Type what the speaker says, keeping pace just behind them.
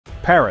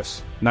Paris,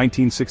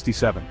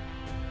 1967.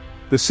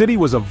 The city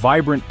was a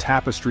vibrant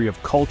tapestry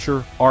of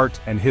culture, art,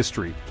 and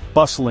history,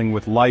 bustling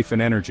with life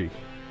and energy.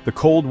 The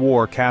Cold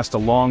War cast a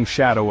long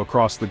shadow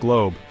across the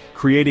globe,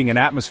 creating an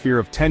atmosphere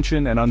of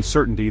tension and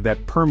uncertainty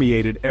that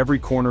permeated every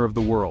corner of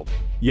the world.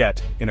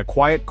 Yet, in a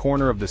quiet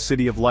corner of the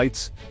City of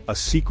Lights, a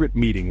secret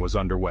meeting was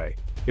underway.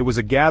 It was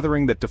a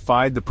gathering that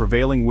defied the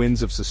prevailing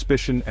winds of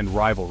suspicion and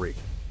rivalry.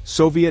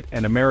 Soviet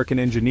and American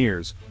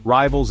engineers,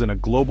 rivals in a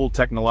global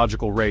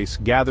technological race,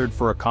 gathered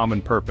for a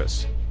common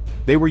purpose.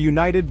 They were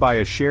united by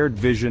a shared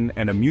vision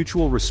and a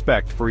mutual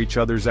respect for each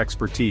other's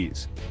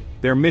expertise.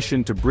 Their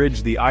mission to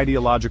bridge the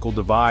ideological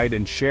divide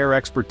and share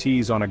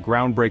expertise on a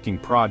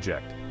groundbreaking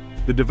project: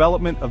 the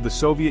development of the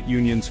Soviet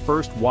Union's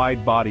first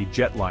wide-body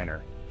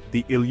jetliner,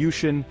 the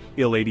Ilyushin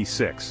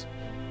Il-86.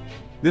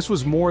 This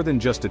was more than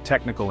just a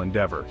technical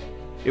endeavor.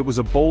 It was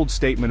a bold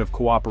statement of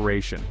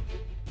cooperation.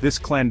 This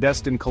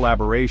clandestine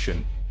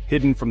collaboration,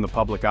 hidden from the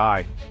public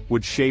eye,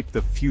 would shape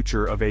the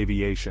future of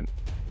aviation.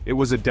 It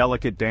was a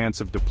delicate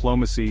dance of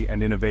diplomacy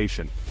and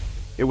innovation.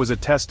 It was a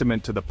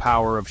testament to the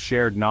power of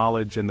shared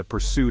knowledge and the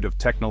pursuit of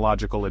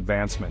technological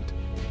advancement.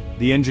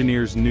 The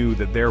engineers knew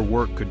that their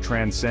work could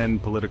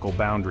transcend political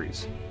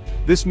boundaries.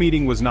 This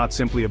meeting was not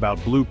simply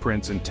about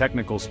blueprints and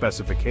technical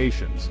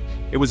specifications.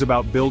 It was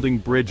about building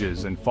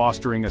bridges and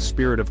fostering a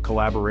spirit of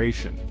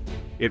collaboration.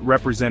 It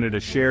represented a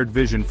shared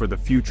vision for the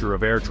future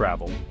of air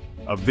travel,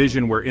 a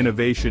vision where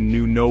innovation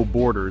knew no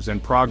borders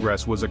and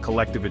progress was a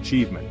collective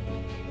achievement.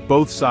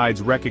 Both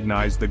sides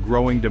recognized the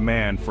growing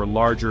demand for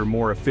larger,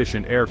 more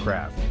efficient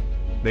aircraft.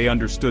 They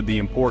understood the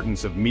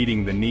importance of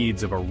meeting the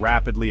needs of a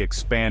rapidly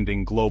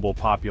expanding global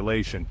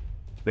population.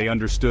 They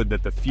understood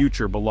that the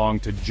future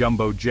belonged to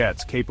jumbo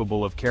jets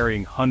capable of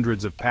carrying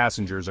hundreds of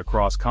passengers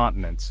across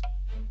continents.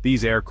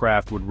 These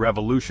aircraft would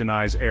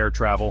revolutionize air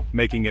travel,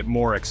 making it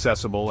more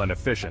accessible and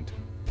efficient.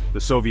 The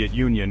Soviet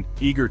Union,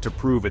 eager to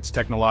prove its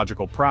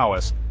technological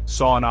prowess,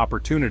 saw an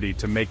opportunity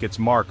to make its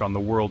mark on the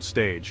world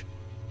stage.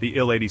 The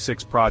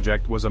Il-86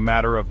 project was a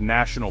matter of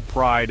national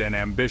pride and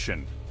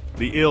ambition.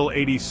 The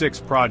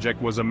Il-86 project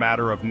was a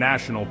matter of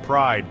national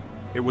pride.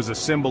 It was a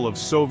symbol of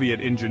Soviet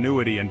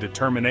ingenuity and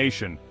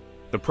determination.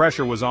 The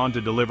pressure was on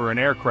to deliver an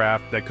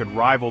aircraft that could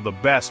rival the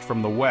best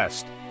from the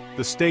West.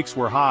 The stakes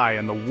were high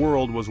and the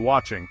world was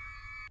watching.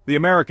 The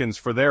Americans,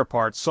 for their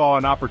part, saw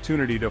an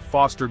opportunity to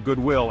foster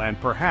goodwill and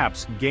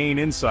perhaps gain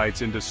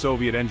insights into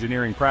Soviet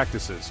engineering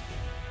practices.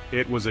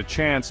 It was a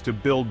chance to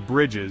build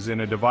bridges in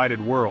a divided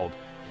world.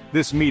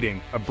 This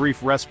meeting, a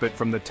brief respite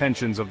from the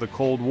tensions of the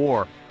Cold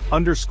War,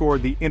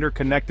 underscored the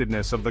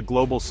interconnectedness of the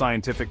global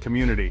scientific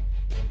community.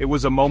 It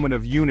was a moment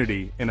of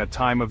unity in a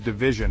time of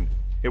division.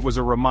 It was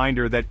a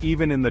reminder that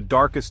even in the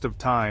darkest of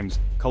times,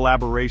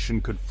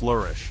 collaboration could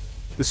flourish.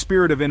 The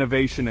spirit of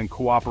innovation and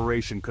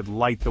cooperation could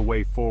light the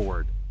way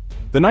forward.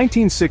 The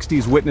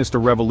 1960s witnessed a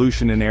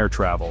revolution in air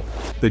travel.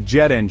 The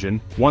jet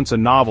engine, once a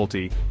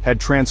novelty, had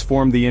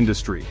transformed the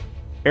industry.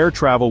 Air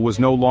travel was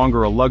no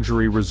longer a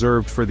luxury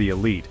reserved for the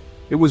elite.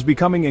 It was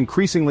becoming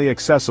increasingly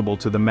accessible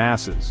to the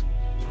masses.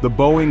 The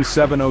Boeing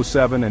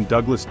 707 and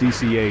Douglas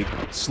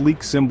DC-8,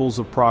 sleek symbols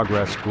of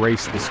progress,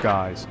 graced the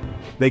skies.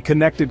 They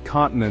connected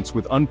continents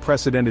with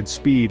unprecedented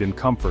speed and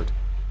comfort.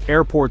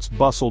 Airports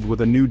bustled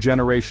with a new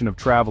generation of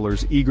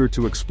travelers eager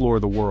to explore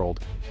the world.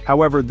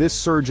 However, this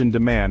surge in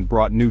demand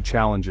brought new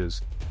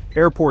challenges.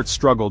 Airports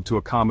struggled to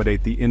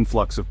accommodate the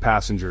influx of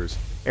passengers.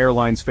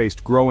 Airlines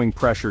faced growing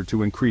pressure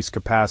to increase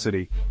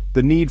capacity.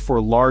 The need for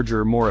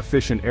larger, more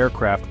efficient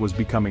aircraft was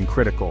becoming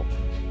critical.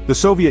 The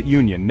Soviet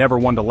Union, never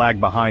one to lag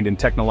behind in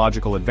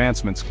technological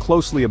advancements,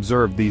 closely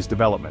observed these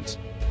developments.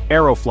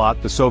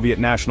 Aeroflot, the Soviet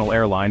national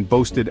airline,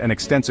 boasted an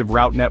extensive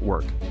route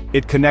network.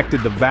 It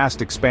connected the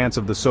vast expanse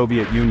of the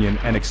Soviet Union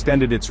and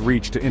extended its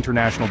reach to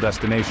international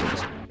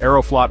destinations.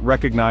 Aeroflot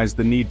recognized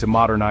the need to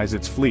modernize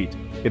its fleet.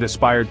 It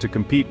aspired to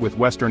compete with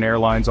Western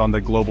airlines on the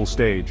global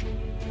stage.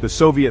 The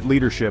Soviet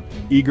leadership,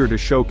 eager to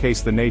showcase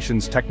the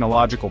nation's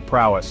technological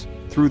prowess,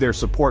 threw their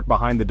support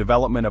behind the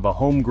development of a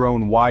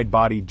homegrown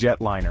wide-body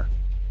jetliner.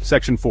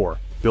 Section 4.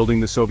 Building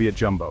the Soviet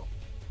Jumbo.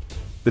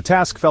 The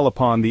task fell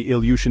upon the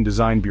Ilyushin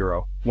Design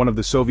Bureau, one of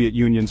the Soviet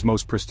Union's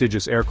most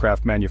prestigious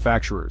aircraft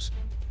manufacturers.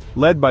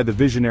 Led by the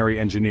visionary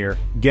engineer,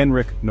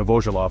 Genrikh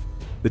Novozhelov,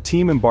 the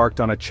team embarked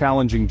on a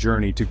challenging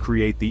journey to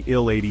create the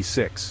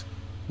Il-86.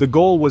 The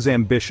goal was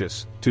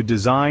ambitious: to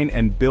design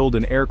and build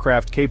an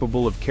aircraft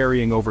capable of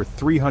carrying over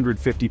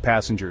 350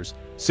 passengers,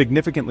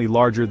 significantly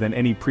larger than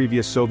any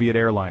previous Soviet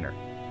airliner.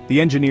 The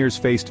engineers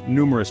faced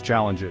numerous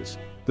challenges.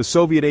 The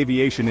Soviet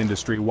aviation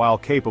industry, while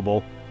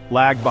capable,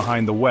 lagged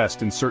behind the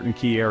West in certain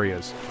key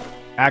areas.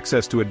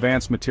 Access to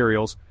advanced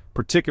materials,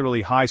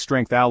 particularly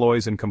high-strength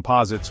alloys and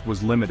composites,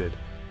 was limited.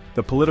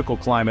 The political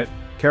climate,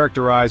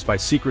 characterized by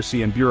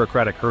secrecy and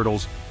bureaucratic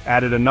hurdles,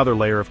 added another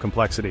layer of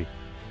complexity.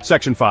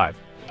 Section 5.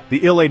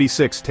 The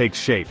Il-86 takes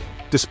shape.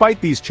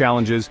 Despite these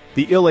challenges,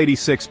 the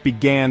Il-86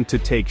 began to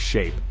take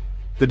shape.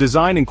 The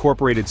design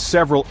incorporated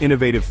several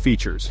innovative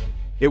features.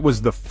 It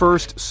was the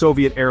first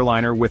Soviet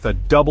airliner with a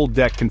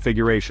double-deck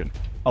configuration,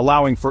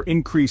 allowing for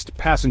increased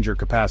passenger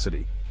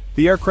capacity.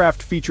 The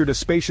aircraft featured a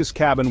spacious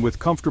cabin with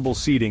comfortable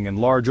seating and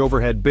large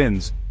overhead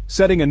bins,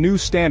 setting a new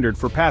standard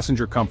for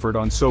passenger comfort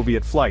on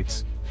Soviet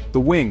flights. The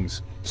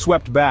wings,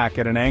 swept back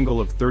at an angle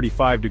of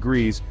 35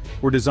 degrees,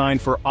 were designed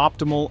for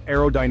optimal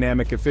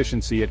aerodynamic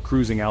efficiency at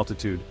cruising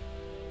altitude.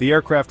 The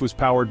aircraft was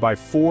powered by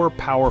 4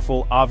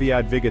 powerful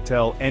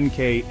Aviad-Vigatel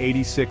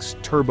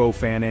NK-86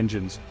 turbofan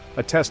engines,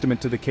 a testament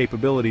to the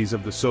capabilities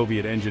of the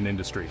Soviet engine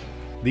industry.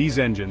 These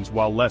engines,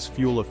 while less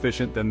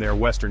fuel-efficient than their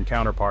Western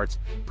counterparts,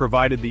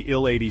 provided the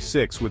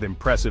Il-86 with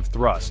impressive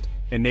thrust,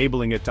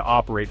 enabling it to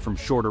operate from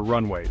shorter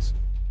runways.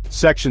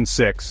 Section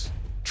 6.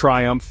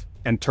 Triumph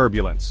and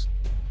Turbulence.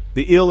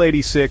 The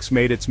Il-86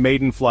 made its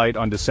maiden flight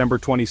on December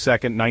 22,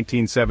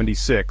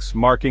 1976,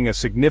 marking a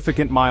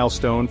significant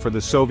milestone for the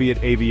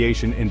Soviet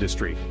aviation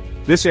industry.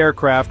 This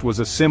aircraft was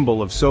a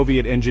symbol of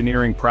Soviet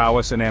engineering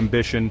prowess and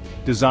ambition,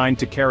 designed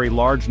to carry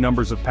large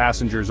numbers of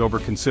passengers over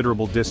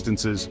considerable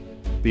distances.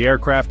 The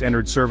aircraft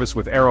entered service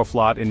with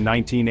Aeroflot in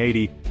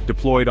 1980,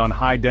 deployed on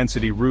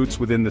high-density routes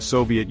within the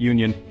Soviet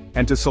Union,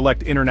 and to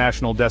select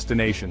international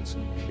destinations.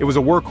 It was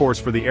a workhorse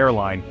for the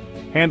airline,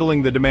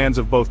 handling the demands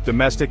of both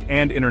domestic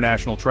and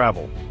international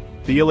travel.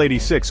 The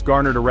Il-86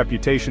 garnered a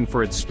reputation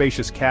for its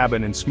spacious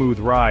cabin and smooth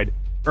ride,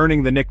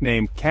 earning the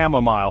nickname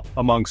Chamomile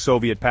among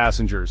Soviet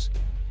passengers.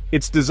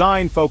 Its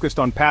design focused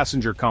on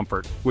passenger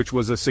comfort, which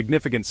was a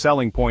significant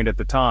selling point at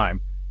the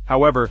time.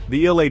 However,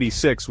 the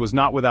Il-86 was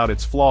not without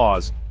its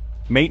flaws.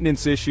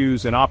 Maintenance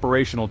issues and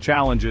operational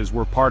challenges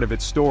were part of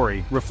its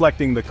story,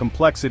 reflecting the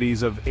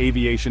complexities of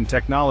aviation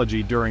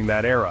technology during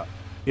that era.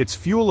 Its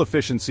fuel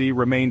efficiency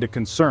remained a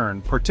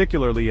concern,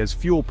 particularly as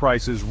fuel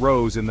prices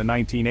rose in the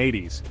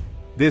 1980s.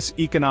 This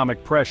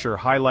economic pressure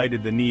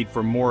highlighted the need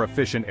for more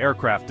efficient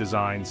aircraft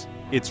designs.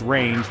 Its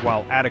range,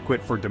 while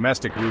adequate for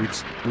domestic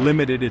routes,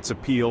 limited its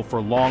appeal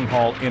for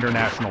long-haul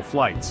international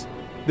flights.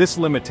 This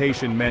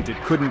limitation meant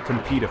it couldn't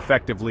compete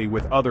effectively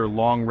with other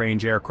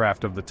long-range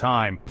aircraft of the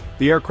time.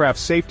 The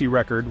aircraft's safety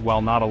record,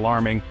 while not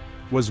alarming,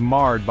 was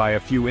marred by a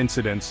few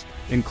incidents,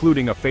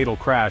 including a fatal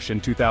crash in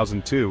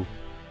 2002.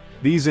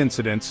 These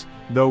incidents,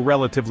 though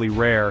relatively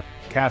rare,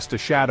 cast a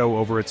shadow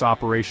over its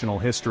operational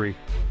history.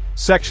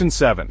 Section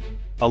 7.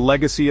 A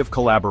Legacy of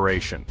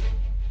Collaboration.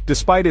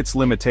 Despite its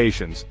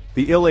limitations,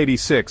 the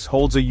Il-86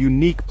 holds a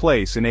unique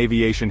place in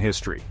aviation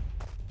history.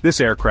 This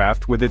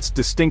aircraft, with its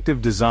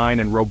distinctive design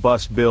and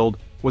robust build,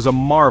 was a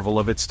marvel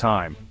of its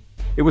time.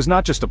 It was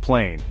not just a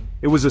plane,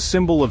 it was a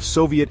symbol of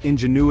Soviet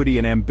ingenuity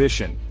and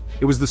ambition.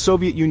 It was the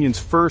Soviet Union's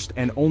first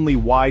and only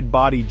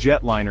wide-body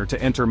jetliner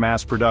to enter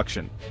mass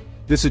production.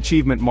 This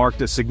achievement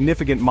marked a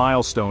significant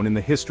milestone in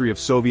the history of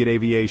Soviet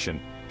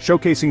aviation,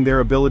 showcasing their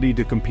ability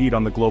to compete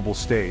on the global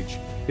stage.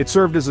 It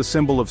served as a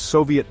symbol of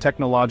Soviet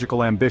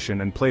technological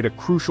ambition and played a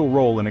crucial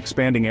role in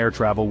expanding air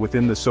travel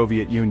within the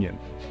Soviet Union.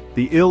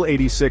 The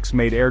Il-86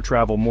 made air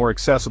travel more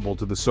accessible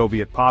to the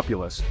Soviet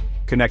populace,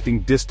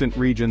 connecting distant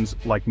regions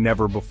like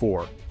never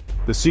before.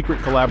 The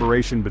secret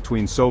collaboration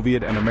between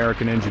Soviet and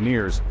American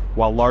engineers,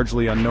 while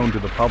largely unknown to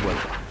the public,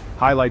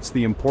 highlights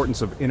the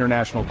importance of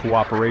international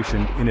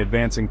cooperation in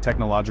advancing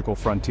technological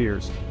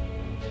frontiers.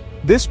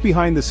 This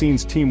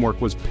behind-the-scenes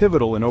teamwork was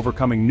pivotal in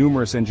overcoming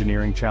numerous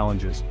engineering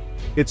challenges.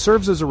 It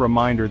serves as a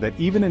reminder that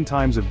even in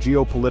times of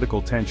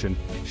geopolitical tension,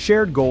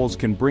 shared goals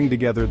can bring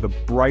together the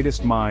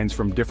brightest minds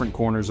from different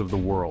corners of the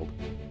world.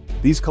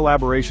 These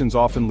collaborations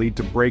often lead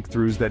to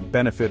breakthroughs that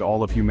benefit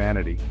all of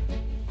humanity.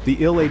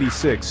 The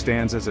Il-86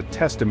 stands as a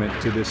testament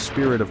to this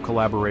spirit of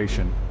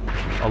collaboration,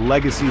 a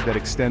legacy that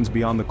extends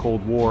beyond the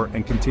Cold War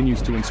and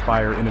continues to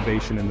inspire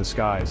innovation in the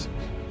skies.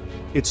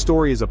 Its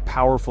story is a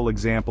powerful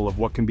example of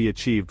what can be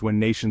achieved when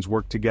nations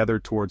work together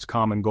towards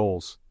common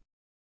goals.